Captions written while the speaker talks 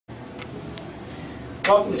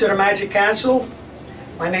Welcome to the Magic Castle.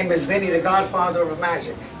 My name is Vinny, the Godfather of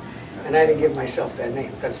Magic. And I didn't give myself that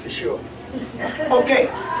name, that's for sure. Okay,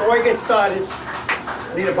 before I get started,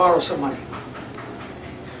 I need to borrow some money.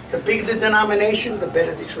 The bigger the denomination, the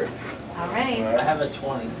better the trick. All right. I have a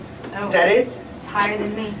 20. Oh, Is that it? it's higher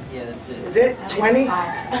than me. Yeah, that's it. Is it? 20? You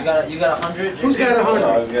got 100? Who's got No, 100?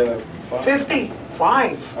 I was getting 5. 50?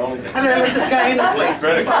 5? Only- How did I let this guy in the place?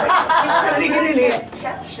 Credit card. How did he get in here?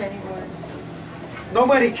 Cash anymore.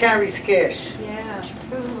 Nobody carries cash. Yeah.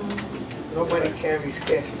 Nobody carries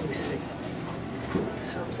cash. Let me see.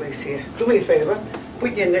 Someplace here. Do me a favor.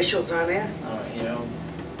 Put your initials on there. You know.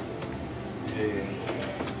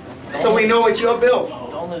 Yeah. So we know it's your bill.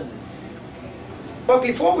 Don't lose it. But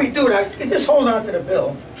before we do that, you just hold on to the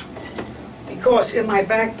bill. Because in my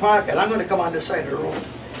back pocket, I'm going to come on this side of the room.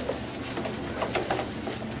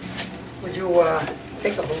 Would you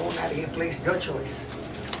take a balloon out of here, please? Your choice.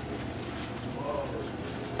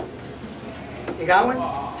 You got one?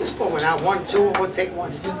 Just pull one out. 1, 2, we'll take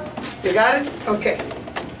one. You got it? Okay.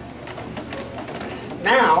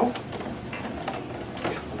 Now,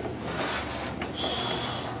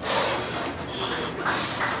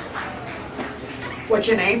 what's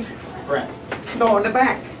your name? Brett. No, in the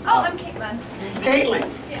back. Oh, I'm Caitlin. Caitlin,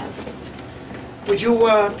 Yeah. would you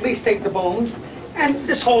please take the balloon and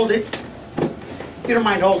just hold it? You don't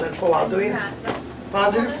mind holding it for a while, do you? No.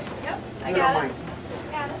 Positive? Yep. I You don't got mind.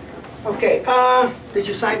 it. Got it. Okay, did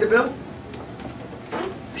you sign the bill?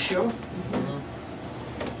 Sure.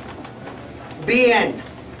 BN.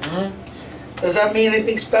 Does that mean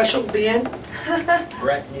anything special, BN?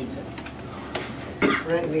 Brett needs it.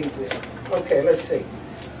 Brent needs it. Okay, let's see.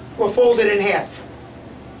 We'll fold it in half.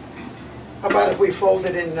 How about if we fold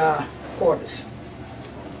it in quarters?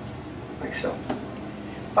 Like so.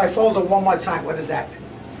 If I fold it one more time, what is that?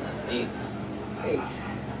 8s. 8.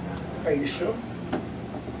 Are you sure?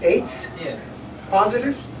 8s? Yeah,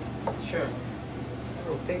 Positive? sure. I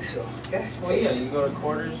don't think so. Okay, Well, yeah, 8s. you go to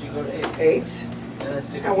quarters, you go to 8s. 8s. And then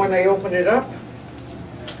 16s. And when I open it up,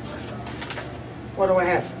 what do I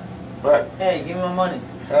have? But, Hey, give me my money.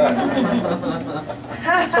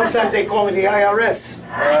 Sometimes they call me the IRS.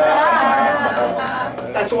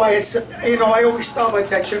 That's why it's, you know, I always start with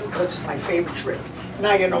that trick because it's my favorite trick.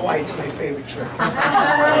 Now you know why it's my favorite trick.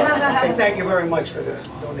 Okay, thank you very much for the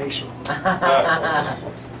donation.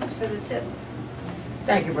 It's for the tip.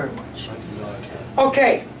 Thank you very much.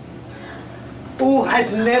 Okay. Who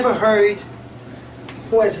has never heard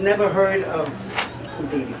of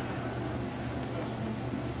Houdini?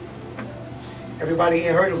 Everybody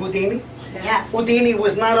here heard of Houdini? Yes. Houdini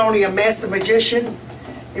was not only a master magician,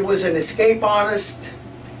 he was an escape artist,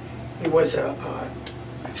 he was a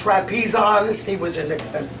trapeze artist, he was a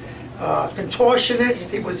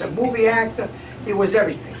contortionist, he was a movie actor, he was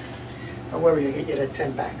everything. Don't worry, you'll get that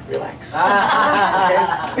 10 back. Relax.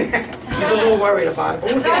 Okay? He's a little worried about it,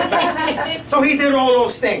 but we'll get it back. So he did all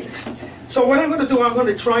those things. So what I'm going to do, I'm going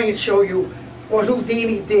to try and show you what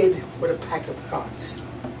Houdini did with a pack of cards.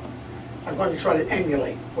 I'm going to try to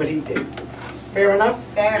emulate what he did. Fair enough?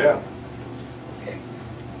 Fair. yeah. Okay.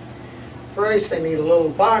 First, I need a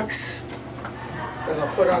little box that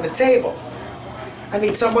I'll put on the table. I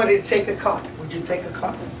need somebody to take a card. Would you take a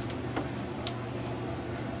card?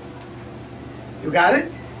 You got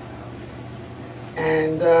it?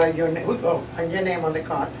 And your name. Oh, and your name on the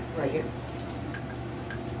card right here.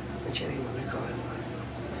 Put your name on the card.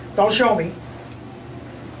 Don't show me.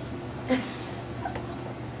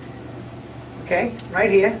 Okay, right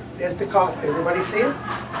here. There's the card. Everybody see it?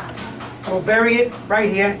 We'll bury it right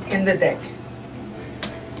here in the deck.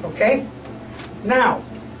 Okay? Now,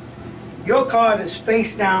 your card is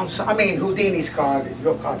face down. So, I mean, Houdini's card is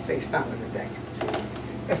your card face down in the deck.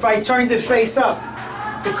 If I turned it face up,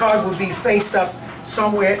 the card would be face up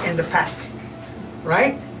somewhere in the pack.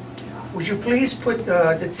 Right? Would you please put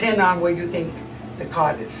the 10 on where you think the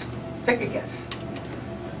card is? Take a guess.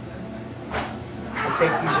 I'll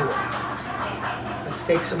take these away. Let's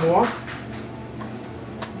take some more.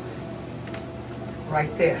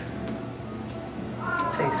 Right there.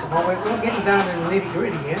 Take some more. We're getting down to the nitty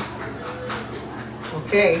gritty here.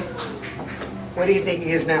 Okay. What do you think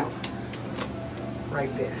he is now?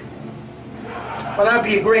 Right there. Well, that'd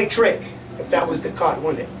be a great trick if that was the card,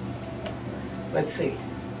 wouldn't it? Let's see.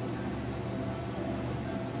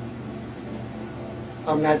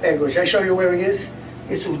 I'm not that good. Should I show you where he is?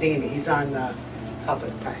 It's Houdini. He's on top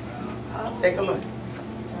of the pack. Take a look.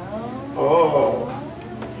 Oh.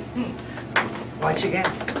 Watch again.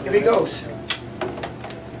 Here he goes.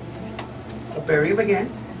 I'll bury him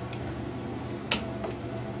again.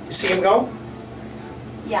 You see him go?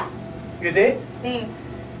 Yeah. You did? Thanks.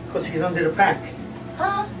 Because he's under the pack.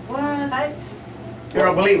 Huh? What? You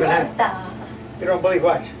don't believe it, huh? What the? You don't believe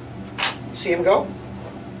what? See him go?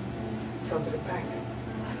 It's under the pack.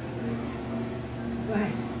 Go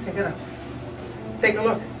ahead, take it up. Take a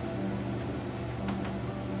look.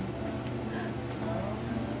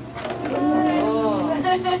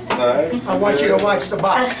 Nice. I want you to watch the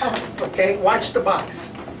box, okay? Watch the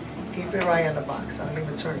box. Keep your eye on the box. I'll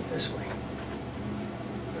even turn it this way.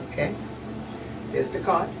 Okay? There's the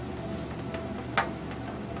card.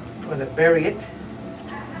 I'm going to bury it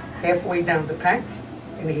halfway down the pack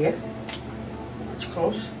in here. Watch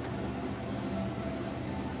close.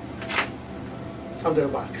 It's under the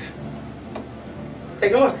box.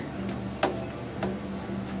 Take a look.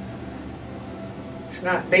 It's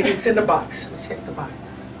not. Maybe it's in the box. Let's check the box.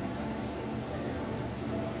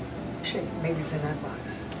 Shake it. Maybe it's in that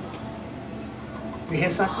box. You hear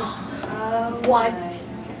something? What?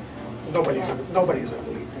 Nobody's gonna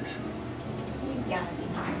believe this. You gotta be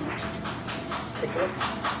Take a look.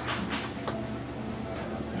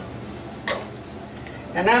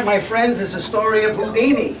 And that, my friends, is the story of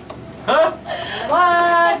Houdini. Huh?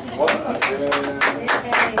 What? What?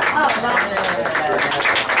 Yeah. Oh,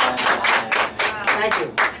 Thank you.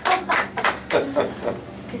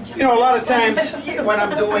 good job. You know, a lot of times That's you. when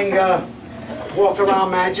I'm doing walk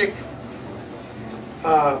around magic,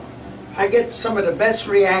 I get some of the best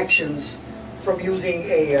reactions from using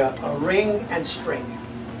a ring and string.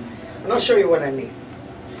 And I'll show you what I mean.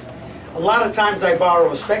 A lot of times I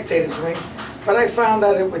borrow a spectator's rings, but I found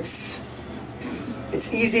that it's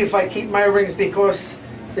easy if I keep my rings because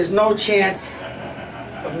there's no chance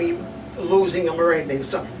of me losing them or anything.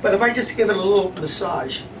 So, but if I just give it a little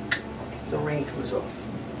massage, the ring comes off.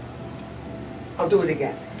 I'll do it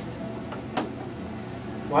again.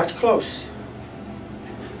 Watch close.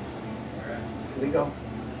 Here we go.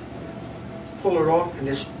 Pull it off and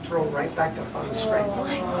just throw it right back up on the string.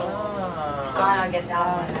 Ah. I don't get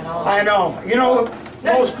that one at all. I know. You know,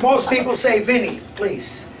 most people say, Vinny,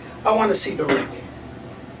 please, I want to see the ring.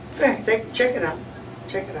 Okay, check it out.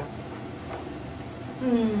 Check it out.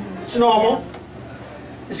 It's normal.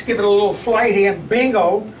 Just give it a little flight here.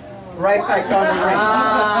 Bingo. Right back on the ring.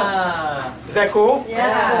 Ah. Is that cool?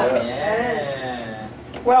 Yeah. Yeah.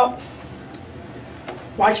 Well,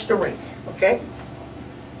 watch the ring, okay?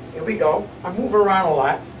 Here we go. I move around a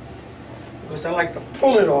lot because I like to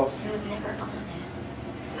pull it off. It was never on it.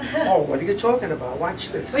 Oh, what are you talking about? Watch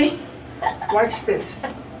this. Watch this.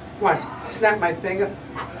 Watch. Snap my finger,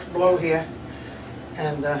 blow here,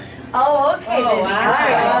 and Oh, okay, Oh, baby. wow.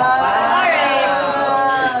 All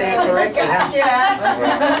right. I stand corrected, huh? Gotcha.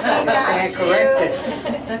 I stand corrected.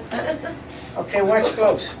 Okay, watch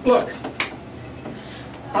close. Look.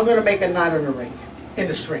 I'm going to make a knot in the ring, in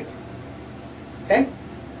the string. Okay?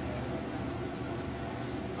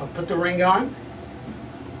 I'll put the ring on.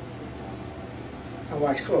 And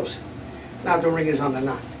watch close. Now the ring is on the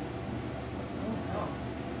knot.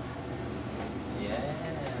 Yeah.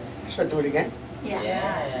 Should I do it again? Yeah.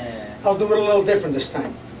 Yeah. I'll do it a little different this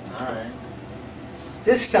time. Alright.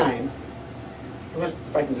 This time,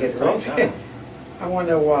 if I can get it off, Upside down. I want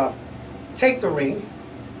to take the ring,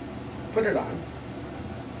 put it on,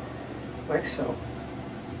 like so.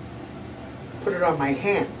 Put it on my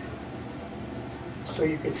hand, so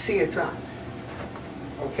you can see it's on.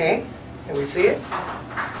 Okay? Can we see it?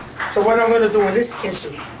 So what I'm going to do in this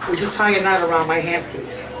instant, would you tie a knot around my hand,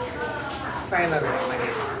 please? Tie a knot around my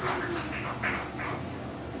hand.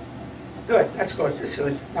 Good, that's good, that's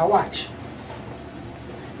good. Now watch.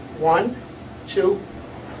 1, 2,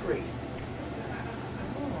 3.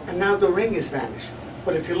 And now the ring is vanished.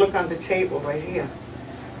 But if you look on the table right here,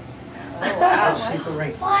 you'll see the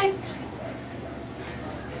ring. What?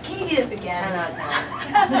 Can you do it 10 again? out of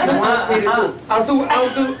 10. He wants me to do. I'll do.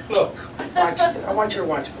 Look, watch. I want you to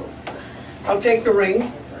watch close. I'll take the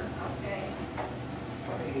ring.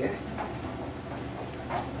 Right here.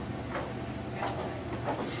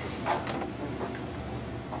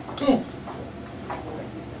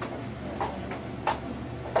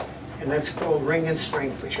 And that's called ring and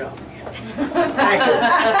string for Charlie. Thank you.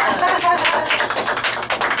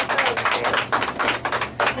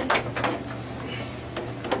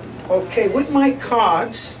 Okay, with my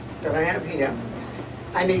cards that I have here,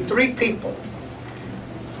 I need 3 people.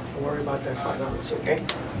 Don't worry about that $5, okay?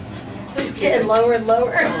 It's getting lower and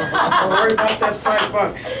lower. Don't worry about that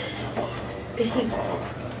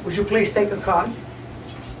 $5. Would you please take a card?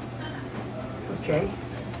 Okay.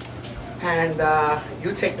 And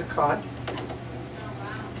you take a card.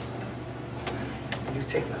 And you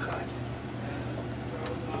take a card.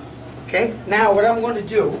 Okay? Now what I'm going to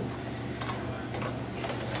do,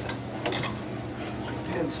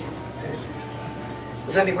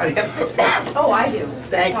 Does anybody have a pen? Oh, I do.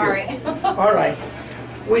 Thank you. Sorry. All right.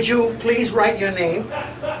 Would you please write your name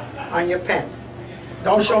on your pen?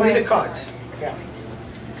 Don't show me the cards. Yeah.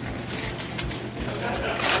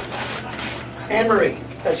 Anne Marie,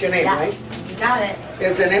 that's your name, right? Yes, you got it.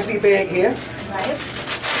 There's an empty bag here. Right?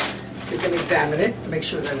 You can examine it, make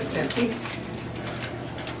sure that it's empty.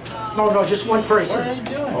 No, just one person. What are you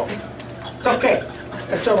doing? It's okay.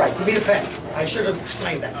 That's all right. Give me the pen. I should have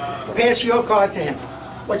explained that. Pass your card to him.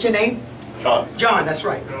 What's your name? John. John, that's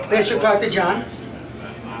right. Pass your card to John.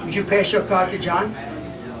 Would you pass your card to John?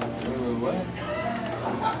 What?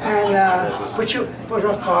 And put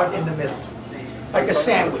a card in the middle. Like a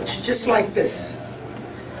sandwich, just like this.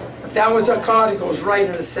 If that was a card, it goes right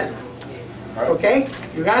in the center. Okay?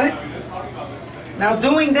 You got it? Now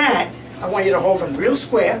doing that, I want you to hold them real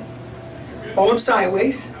square. Hold them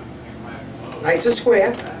sideways. Nice and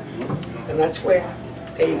square. And not square.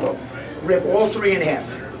 There you go. Rip all three in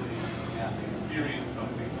half.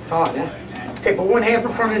 It's hard, huh? Okay, put one half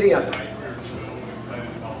in front of the other.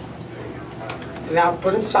 And now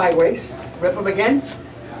put them sideways. Rip them again.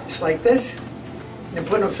 Just like this. And then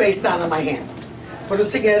put them face down on my hand. Put them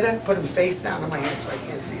together. Put them face down on my hand so I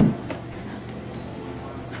can't see them.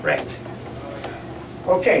 Correct.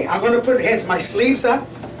 Okay, I'm going to put, here's my sleeves up.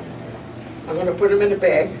 I'm going to put them in the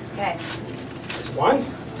bag. Okay. That's one.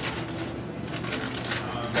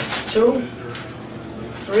 That's two.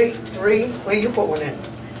 Three. Where you put one in?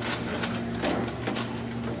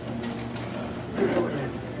 You put one in.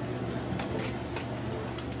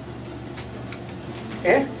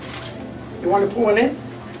 Yeah? You want to put one in?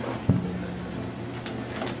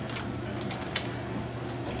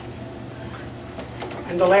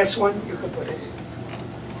 And the last one, you can put it.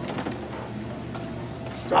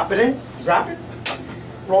 Drop it in. Drop it.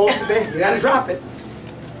 Roll it a bit. You gotta drop it.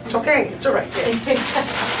 It's okay. It's all right. Yeah.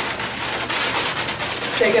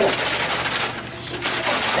 Take it up.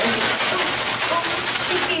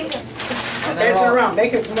 Pass it around.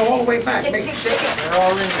 Make it come all the way back. Shake, Make, shake, shake it. They're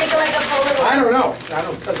all in. Shake it like a Polaroid. I don't know.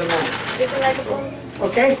 Doesn't matter. Shake it like a Polaroid.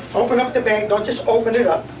 Okay? Open up the bag. Don't just open it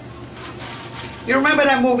up. You remember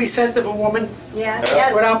that movie, Scent of a Woman? Yes, With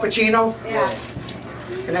yes. Al Pacino? Yeah.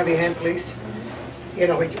 Can I have your hand, please? You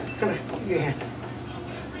know, come on. Your hand.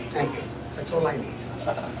 Thank you. That's all I need.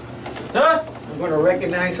 Huh? I'm going to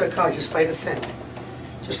recognize her card just by the scent.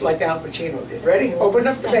 Just like Al Pacino did. Ready? Open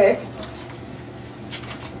up the bag.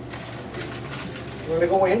 You want to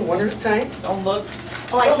go in one at a time? Don't look.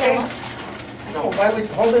 Oh, I Okay. can't. No, why would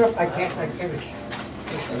you hold it up? I can't reach. Let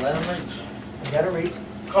me see. Let him reach. I gotta reach.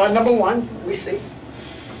 Card number one, let me see.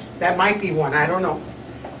 That might be one, I don't know.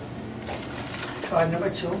 Card number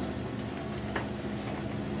two.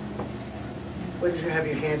 Where did you have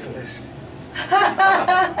your hands list?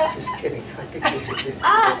 Just kidding, I think this is it.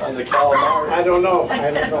 On the calamari. I don't know,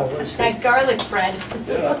 let's see. That garlic bread.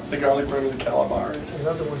 Yeah, the garlic bread with the calamari. There's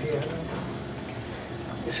another one here, I don't know.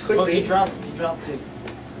 This could Look, be, you dropped two.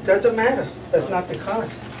 doesn't matter, that's not the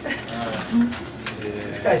cards. Alright.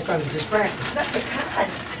 This guy's trying to distract me. Not the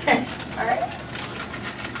cards. All right.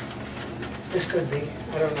 This could be,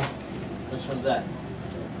 I don't know. Which one's that?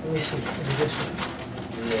 Let me see, maybe this one.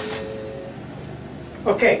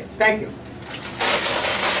 Yeah. Okay, thank you.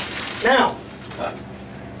 Now,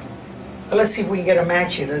 let's see if we can get a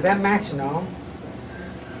match here. Does that match? No.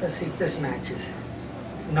 Let's see if this matches.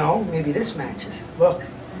 No, maybe this matches. Look,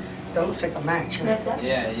 that looks like a match. Huh? That does.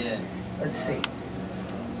 Yeah. Let's see.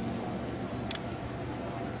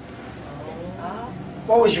 Oh,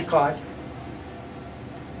 What was your card?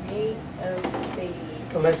 8 of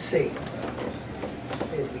spades. Well, let's see.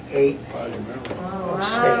 There's the 8 I remember. of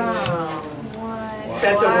spades. What?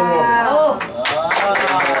 Scent of a woman. Wow. Ah.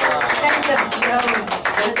 Scent of Jones.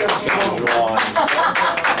 Scent of a John. woman.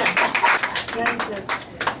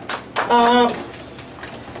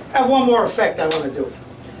 I have one more effect I want to do.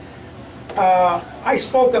 I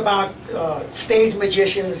spoke about stage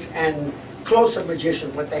magicians and close-up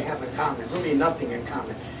magicians, what they have in common. Really nothing in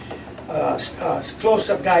common.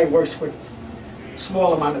 Close-up guy works with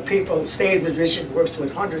small amount of people. Stage magician works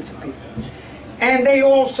with hundreds of people. And they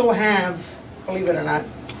also have, believe it or not,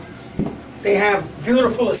 they have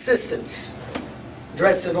beautiful assistants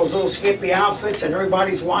dressed in those little skimpy outfits, and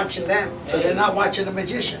everybody's watching them. So they're not watching the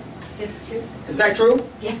magician. It's true. Is that true?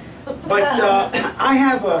 Yeah. But I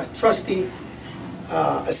have a trusty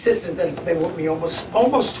assistant that's been with me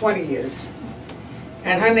almost 20 years.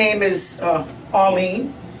 And her name is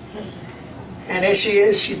Arlene. And there she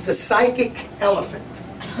is. She's the psychic elephant.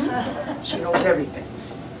 She knows everything.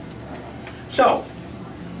 So,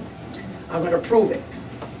 I'm going to prove it.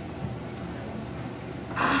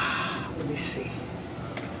 Let me see.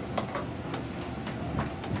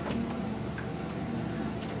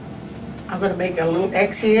 I'm going to make a little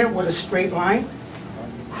X here with a straight line.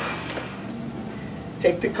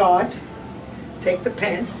 Take the card, take the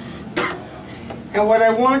pen, and what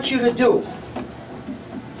I want you to do,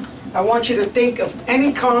 I want you to think of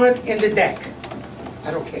any card in the deck. I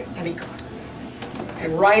don't care, any card.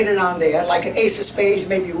 And write it on there, like an ace of spades,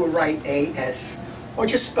 maybe you would write A-S, or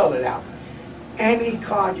just spell it out. Any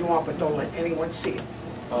card you want, but don't let anyone see it.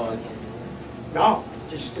 Oh, I can't do it. No,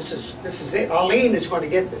 this is it. Arlene is going to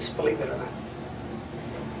get this, believe it or not.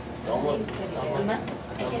 Don't look. It's Don't gonna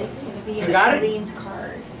look. be You in got it? Eileen's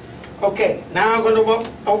card. Okay, now I'm going to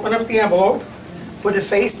open up the envelope, put it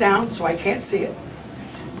face down so I can't see it.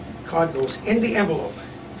 Card goes in the envelope.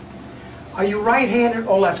 Are you right-handed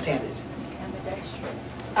or left-handed?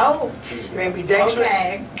 Ambidextrous. Oh. Ambidextrous?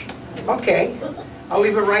 Okay. Okay, I'll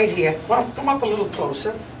leave it right here. Well, come up a little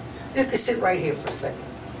closer. You can sit right here for a second.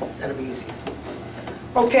 That'll be easier.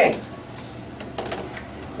 Okay.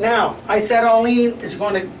 Now, I said Arlene is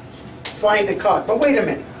going to find the card. But wait a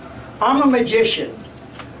minute. I'm a magician.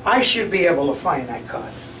 I should be able to find that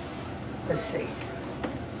card. Let's see.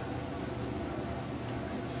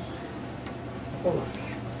 Hold on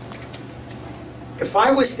here. If I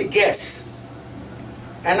was to guess,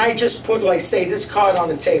 and I just put, like, say, this card on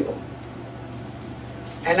the table,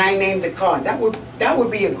 and I named the card, that would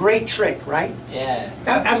be a great trick, right? Yeah.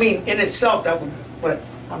 I mean, in itself, that would, but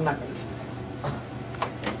I'm not going to do that.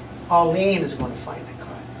 Arlene is going to find the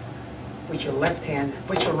card. Put your left hand,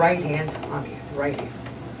 put your right hand on here, right hand.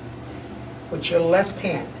 Put your left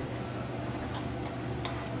hand.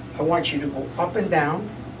 I want you to go up and down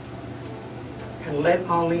and let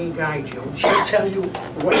Arlene guide you. She'll tell you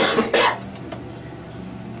what to step.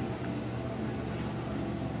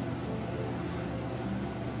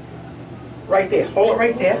 Right there. Hold it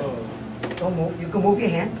right there. Don't move. You can move your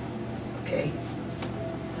hand. Okay.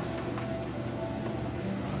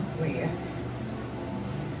 Over here.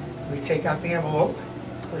 We take out the envelope.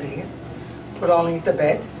 Put it here. Put Arlene to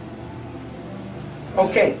bed.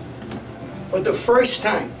 Okay. For the first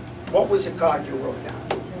time, what was the card you wrote down?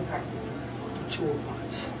 Two cards. The Two of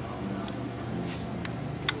Wands.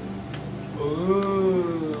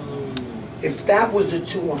 Ooh. If that was the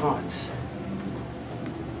Two of Hearts,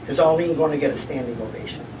 is Arlene going to get a standing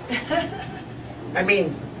ovation? I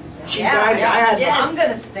mean, she guided. I had Yes. I'm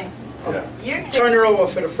gonna stink. Yeah. You're turn her over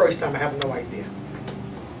for the first time. I have no idea.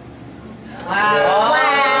 Wow.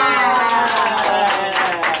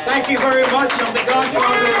 Thank you very much. I'm the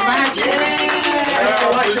Godfather of Magic. Thanks for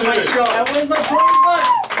watching my show. I win my $20.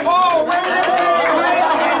 Oh, wait a minute.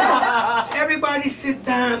 Everybody sit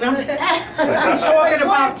down. He's talking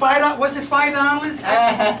about $5. Was it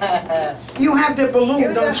 $5? You have the balloon, It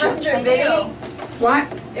was don't you? 100, Vinny. What?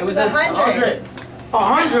 It was 100.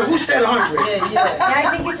 100? Who said 100? Yeah. Yeah, I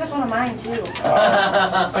think you took one of mine too.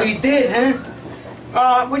 Oh, you did,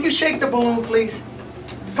 huh? Will you shake the balloon, please?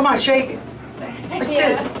 Come on, shake it. Like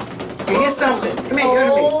this. You hear something? Come here,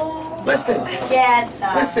 hear me. Listen, Get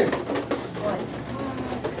the... listen.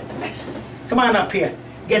 Come on up here.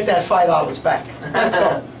 Get that $5 back. Let's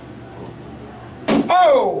go.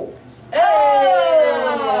 Oh!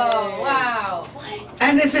 Oh, wow.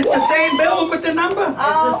 And is it the same bill with the number? It's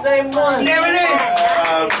the same one. There it is.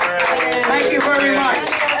 Thank you very much.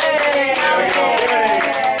 Hey.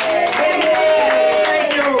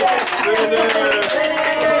 Thank you.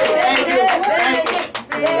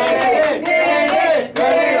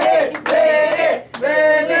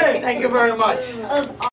 Thank you very much.